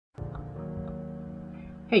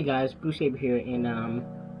Hey guys, Bruce Saber here, and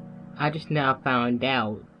I just now found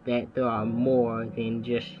out that there are more than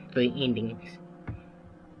just 3 endings.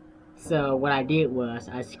 So what I did was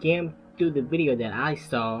I skimmed through the video that I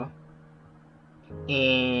saw,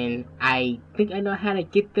 and I think I know how to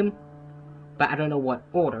get them, but I don't know what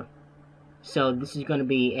order. So this is going to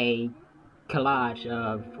be a collage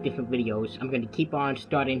of different videos. I'm going to keep on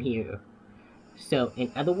starting here. So, in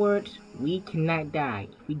other words, we cannot die.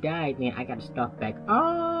 If we die, then I gotta start back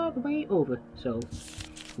all the way over. So,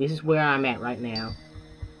 this is where I'm at right now.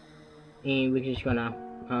 And we're just gonna,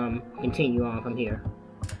 continue on from here.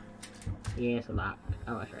 Yeah, it's a lot.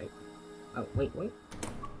 Oh, that's right. Oh, wait.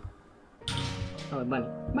 Oh, bunny.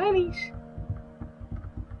 Bunnies!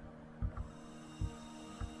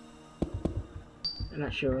 I'm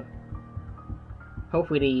not sure.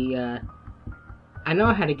 Hopefully, I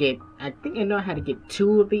think I know how to get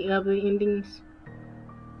 2 of the other endings,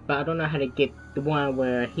 but I don't know how to get the one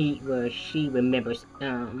where she remembers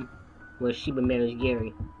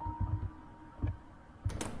Gary.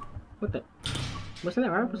 What the? Wasn't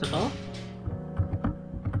that right? Was it fall?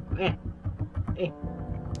 Eh.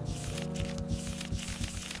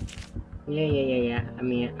 Yeah. I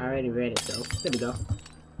mean, I already read it, so there we go.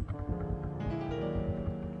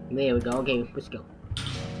 There we go. Okay, let's go.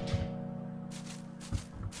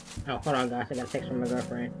 Oh, hold on, guys. I got a text from my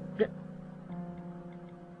girlfriend.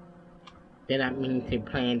 Did not mean to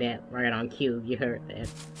plan that right on cue. You heard that.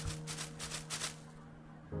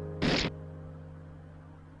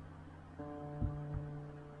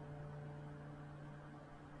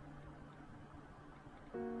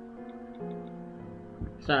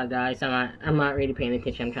 Sorry, guys. I'm not really paying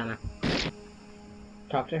attention. I'm trying to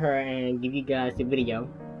talk to her and give you guys the video.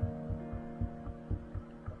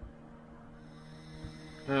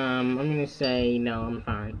 I'm gonna say no. I'm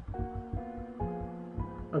fine.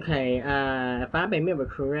 Okay, if I remember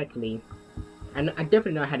correctly, I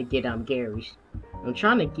definitely know how to get, Gary's. I'm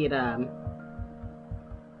trying to get,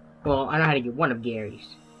 well, I know how to get one of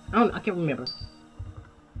Gary's. I can't remember.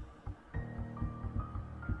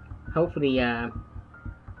 Hopefully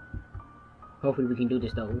we can do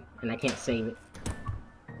this, though, and I can't save it.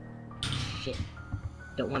 Shit.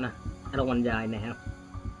 I don't wanna die now.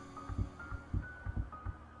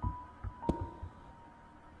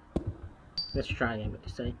 Let's try again what to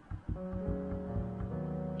say.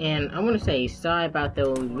 And I want to say sorry about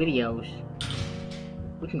those videos.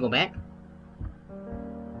 We can go back.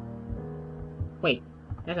 Wait,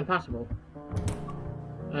 that's impossible.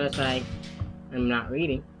 Unless I'm not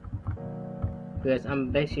reading. Because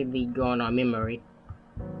I'm basically going on memory.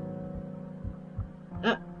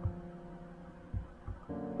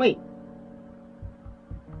 Wait.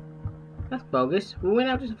 That's bogus. We went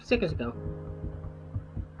out just seconds ago.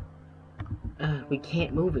 We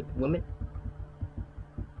can't move it, woman.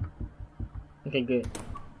 Okay, good.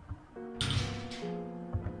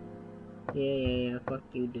 Yeah. Fuck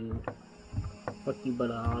you, dude. Fuck you,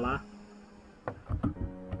 Balala.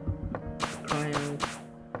 Clown.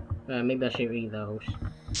 Maybe I should read those.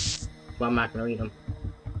 Well, I'm not gonna read them.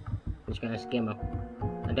 I'm just gonna skim them.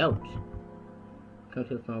 Adults. Come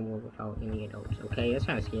to the phone without any adults. Okay, that's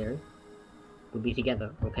kind of scary. We'll be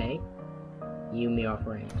together, okay? You and me are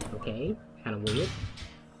friends, okay? Kind of weird.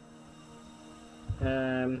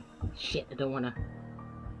 Shit, I don't wanna.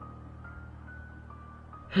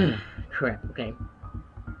 Crap, okay.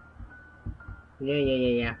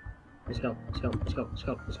 Yeah. Let's go.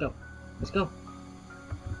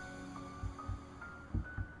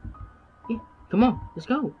 Yeah, come on, let's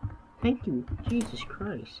go. Thank you, Jesus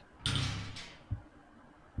Christ.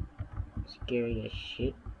 Scary as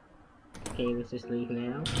shit. Okay, let's just leave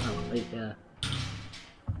now. Oh, wait,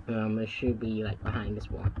 it should be like behind this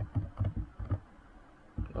one.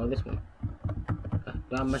 Oh, this one.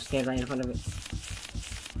 Do I must stand right in front of it?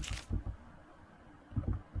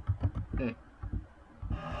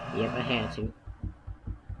 Yep, I had to.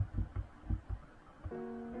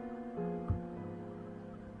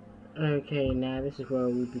 Okay, now this is where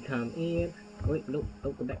we become Ed. Wait, nope,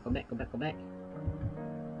 go back. I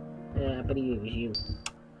believe it was you.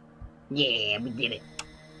 Yeah, we did it.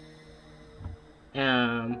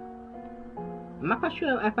 I'm not quite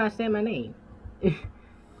sure if I said my name.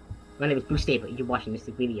 My name is Bruce Saber. You're watching this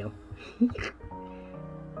video.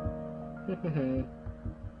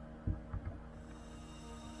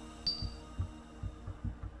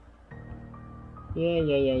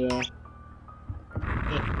 Yeah.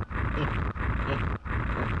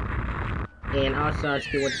 And also, I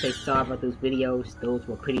still want to say sorry about those videos. Those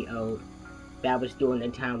were pretty old. That was during the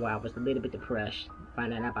time where I was a little bit depressed,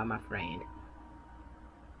 finding out about my friend.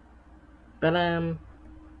 But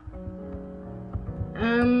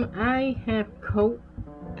I have coat.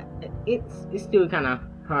 It's still kind of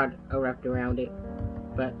hard wrapped around it,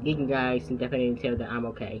 but you can guys can definitely tell that I'm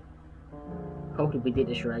okay. Hopefully we did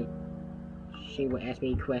this right. She will ask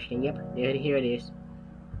me a question. Yep, here it is.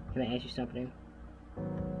 Can I ask you something?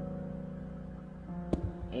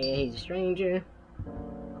 And he's a stranger.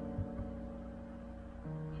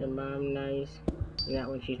 Her mom nice. Not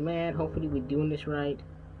when she's mad. Hopefully we're doing this right.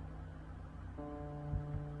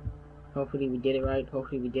 Hopefully we did it right.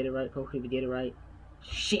 Hopefully we did it right. Hopefully we did it right.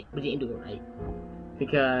 Shit, we didn't do it right.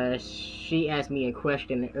 Because she asked me a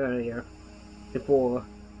question earlier before.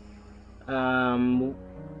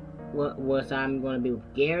 What was I'm gonna be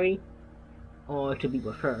with Gary or to be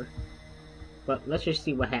with her? But let's just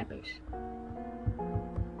see what happens.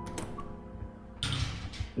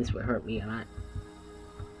 This would hurt me a lot.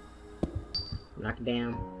 Knock it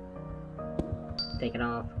down. Take it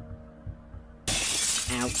off.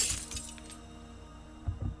 Ouch.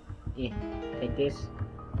 Yeah. Take this.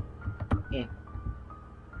 Yeah.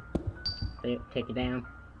 Take it down.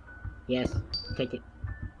 Yes. Take it.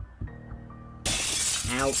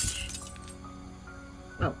 Ouch.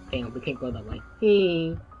 Oh, damn. We can't go that way.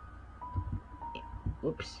 Hey.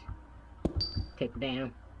 Whoops. Take it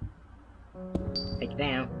down. Take it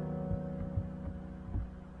down.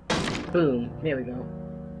 Boom. There we go.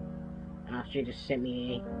 She just sent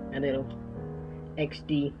me a little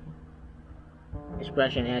XD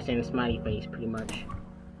expression as in smiley face, pretty much.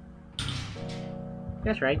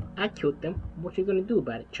 That's right. I killed them. What you gonna do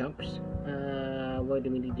about it, chumps? Where do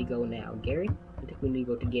we need to go now? Gary? I think we need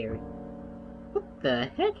to go to Gary. What the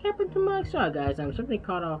heck happened to my Saga, guys? Something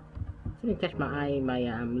caught off. Something catch my eye in my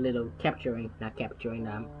little capturing, not capturing,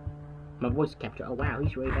 my voice capture. Oh wow,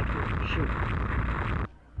 he's right back here. Shoot.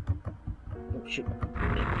 Oh shoot.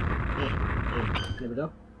 Yeah. There we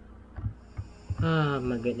go. Oh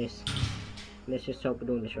my goodness. Let's just hope we're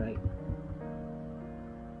doing this right.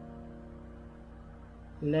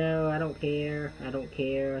 No, I don't care. I don't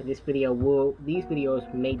care. These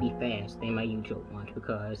videos may be fast than my YouTube ones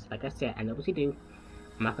because, like I said, I know what to do.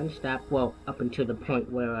 I'm not gonna stop. Well, up until the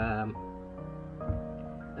point where,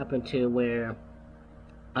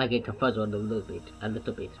 I get confuzzled a little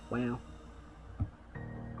bit. Wow.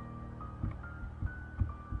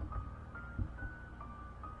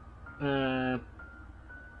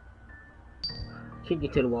 Kick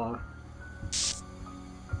it to the wall.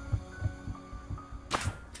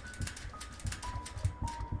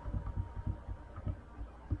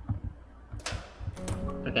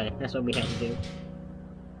 Okay, that's what we had to do.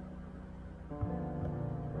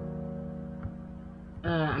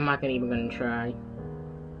 I'm not even gonna try.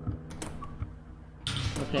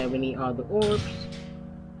 Okay, we need all the orbs.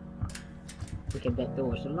 Okay, that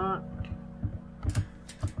door's locked.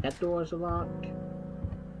 That door's locked.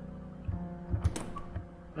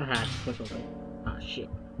 What's open? Ah, shit.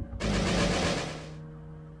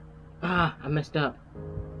 Ah, I messed up.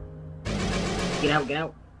 Get out, get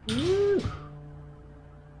out. Woo!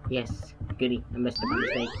 Yes, goody. I messed up my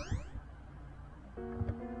mistake.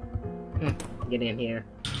 Get in here.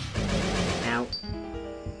 Ow.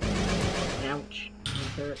 Ouch. That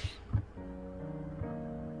hurts.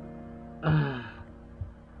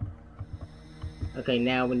 Okay,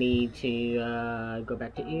 now we need to go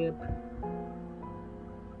back to Ib.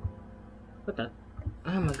 What the?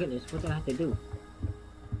 Oh my goodness, what do I have to do?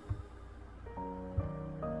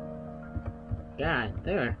 God,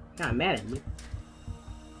 they're kinda mad at me.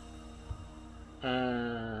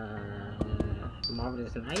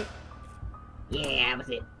 Marvelous Night? Yeah, that was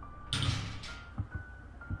it.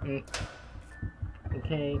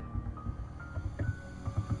 Okay.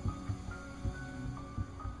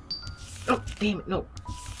 Oh, damn it, no.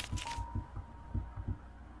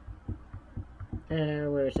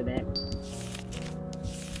 Where is it at?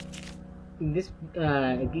 This,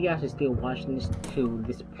 if you guys are still watching this to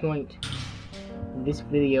this point, this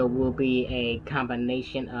video will be a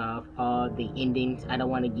combination of all the endings. I don't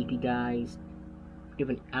want to give you guys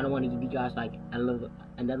like a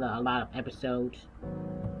lot of episodes.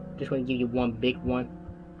 Just want to give you one big one.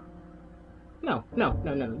 No.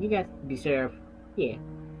 You guys deserve. Yeah,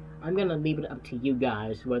 I'm gonna leave it up to you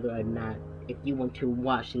guys whether or not if you want to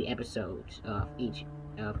watch the episodes of each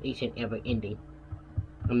and every ending.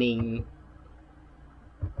 I mean,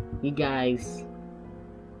 you guys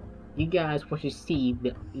want to see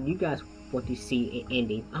an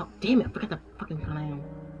ending. Oh damn it! I forgot the fucking clown.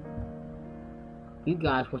 You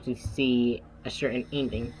guys want to see a certain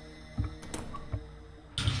ending,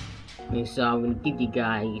 and so I'm gonna give you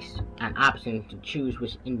guys an option to choose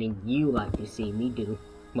which ending you like to see me do.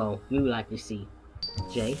 Well, you like to see.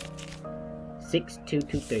 J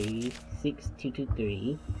 6223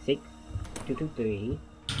 6223. 6223.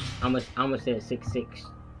 Almost said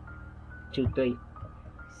 6623.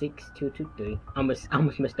 6223.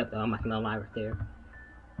 Almost messed up though. I'm not gonna lie right there.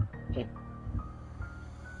 Hey.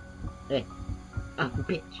 Hey. Oh,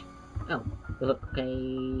 bitch. Oh,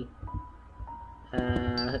 okay.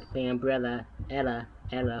 Hook the umbrella. Ella.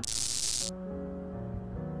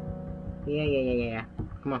 Yeah.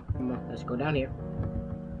 Come on. Let's go down here.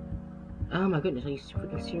 Oh my goodness, are you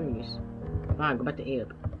freaking serious? Fine, go back to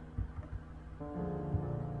Ebb.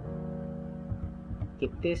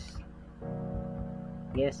 Get this.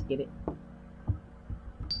 Yes, get it.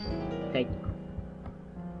 Take.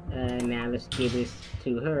 Now let's give this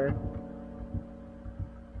to her.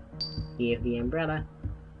 Give the umbrella.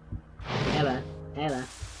 Ella.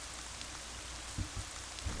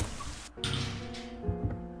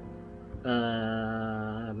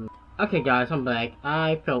 Okay guys, I'm back.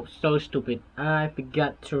 I felt so stupid. I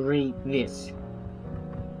forgot to read this.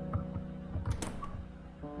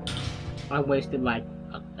 I wasted like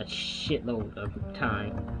a shitload of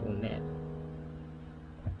time doing that.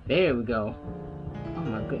 There we go. Oh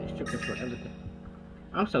my goodness, tripping for everything.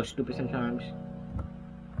 I'm so stupid sometimes.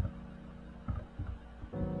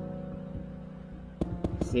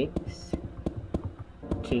 6,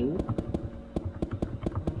 2,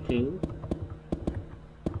 2,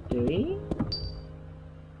 3.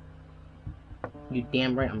 You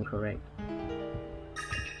damn right I'm correct.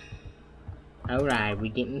 Alright,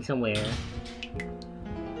 we're getting somewhere.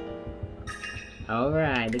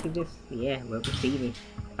 Alright, look at this. Yeah, we're proceeding.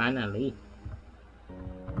 Finally.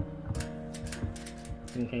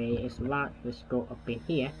 Okay, it's locked. Let's go up in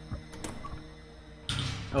here.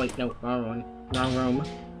 Oh wait, no, wrong one. Wrong room.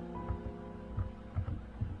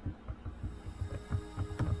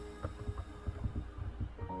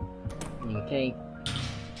 Okay.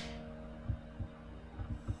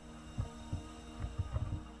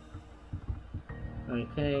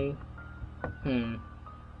 Okay.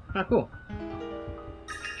 Oh, cool.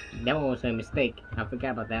 That one was a mistake. I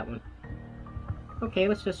forgot about that one. Okay,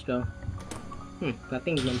 let's just go. That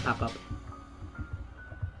thing didn't pop up.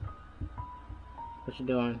 What you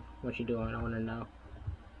doing? I wanna know.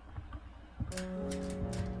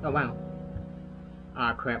 Oh, wow.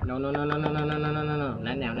 Ah, crap. No. Not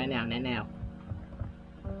now.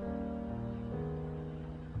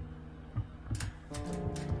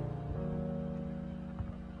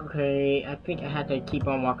 Okay, I think I have to keep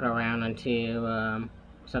on walking around until,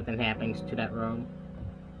 something happens to that room.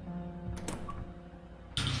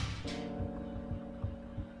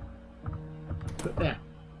 Yeah.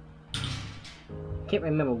 Can't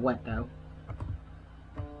remember what, though.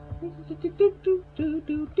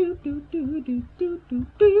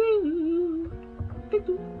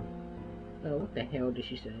 Oh, what the hell did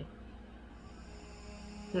she say?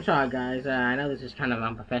 I'm sorry, guys. I know this is kind of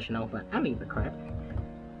unprofessional, but I don't give a crap.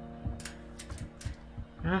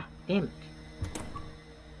 Ah, damn it.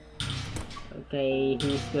 Okay,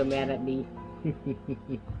 he's still mad at me.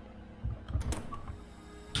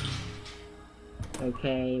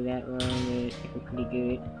 Okay, that room is looking pretty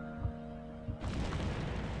good.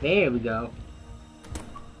 There we go.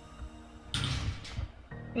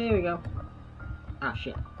 Ah,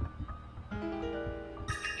 shit.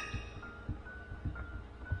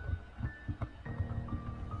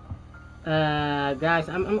 Guys,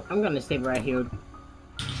 I'm gonna save right here.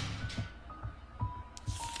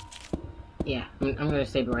 Yeah, I'm gonna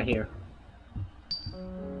save it right here.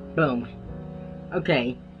 Boom.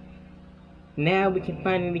 Okay. Now we can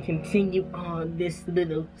finally continue on this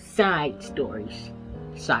little side stories.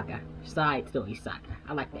 Saga. Side story saga.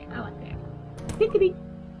 I like that. Tickety.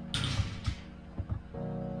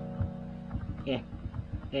 Yeah.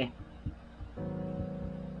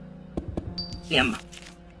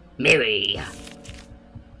 Mary.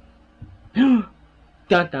 Dun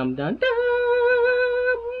dun dun dun.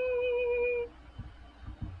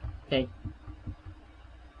 Okay.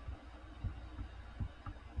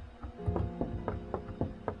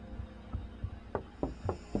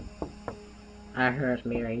 I heard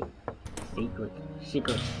Mary.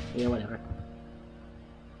 Secret. Yeah, whatever.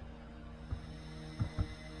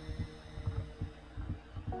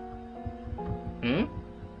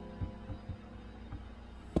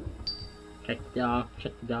 Check the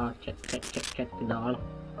doll. Check the doll.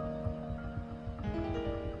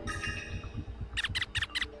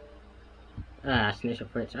 Ah, Snitcher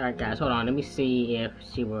Fritz. Alright, guys, hold on. Let me see if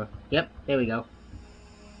she were. Yep, there we go.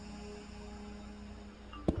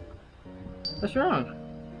 What's wrong?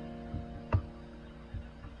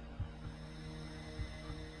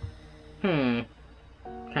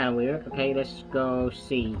 Kinda weird. Okay, let's go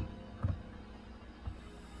see.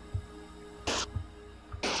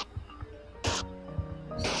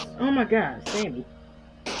 Oh my god, Sandy.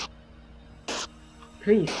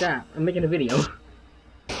 Please stop. I'm making a video.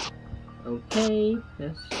 Okay,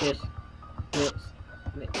 let's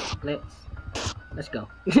go.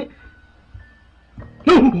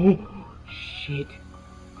 Oh, shit.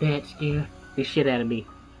 That scared the shit out of me.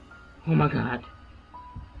 Oh my god.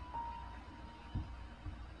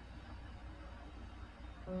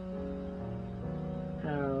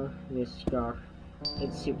 How this scarf,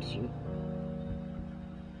 it suits you.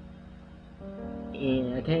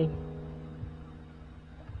 Yeah, okay.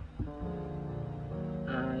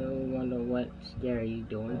 I wonder what scary you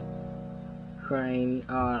doing. Crying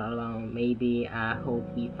all alone. Maybe I hope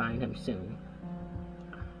we find him soon.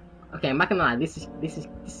 Okay, I'm not gonna lie. This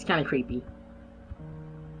is kind of creepy.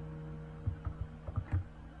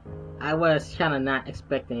 I was kind of not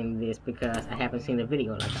expecting this because I haven't seen the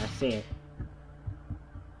video, like I said.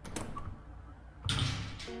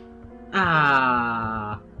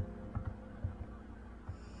 Ah.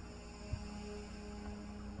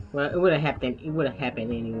 Well, it would have happened. It would have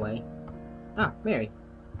happened anyway. Ah, Mary.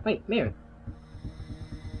 Wait, Mary.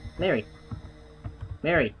 Mary.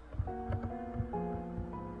 Mary.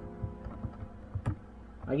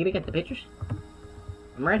 Are you looking at the pictures?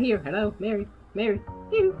 I'm right here. Hello, Mary. Mary.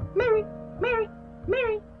 You. Mary. Mary.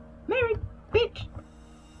 Mary. Mary. Bitch.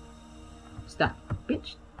 Stop.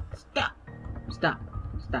 Bitch. Stop. Stop.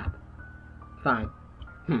 Stop. Fine.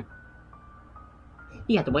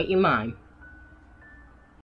 You have to wait in line.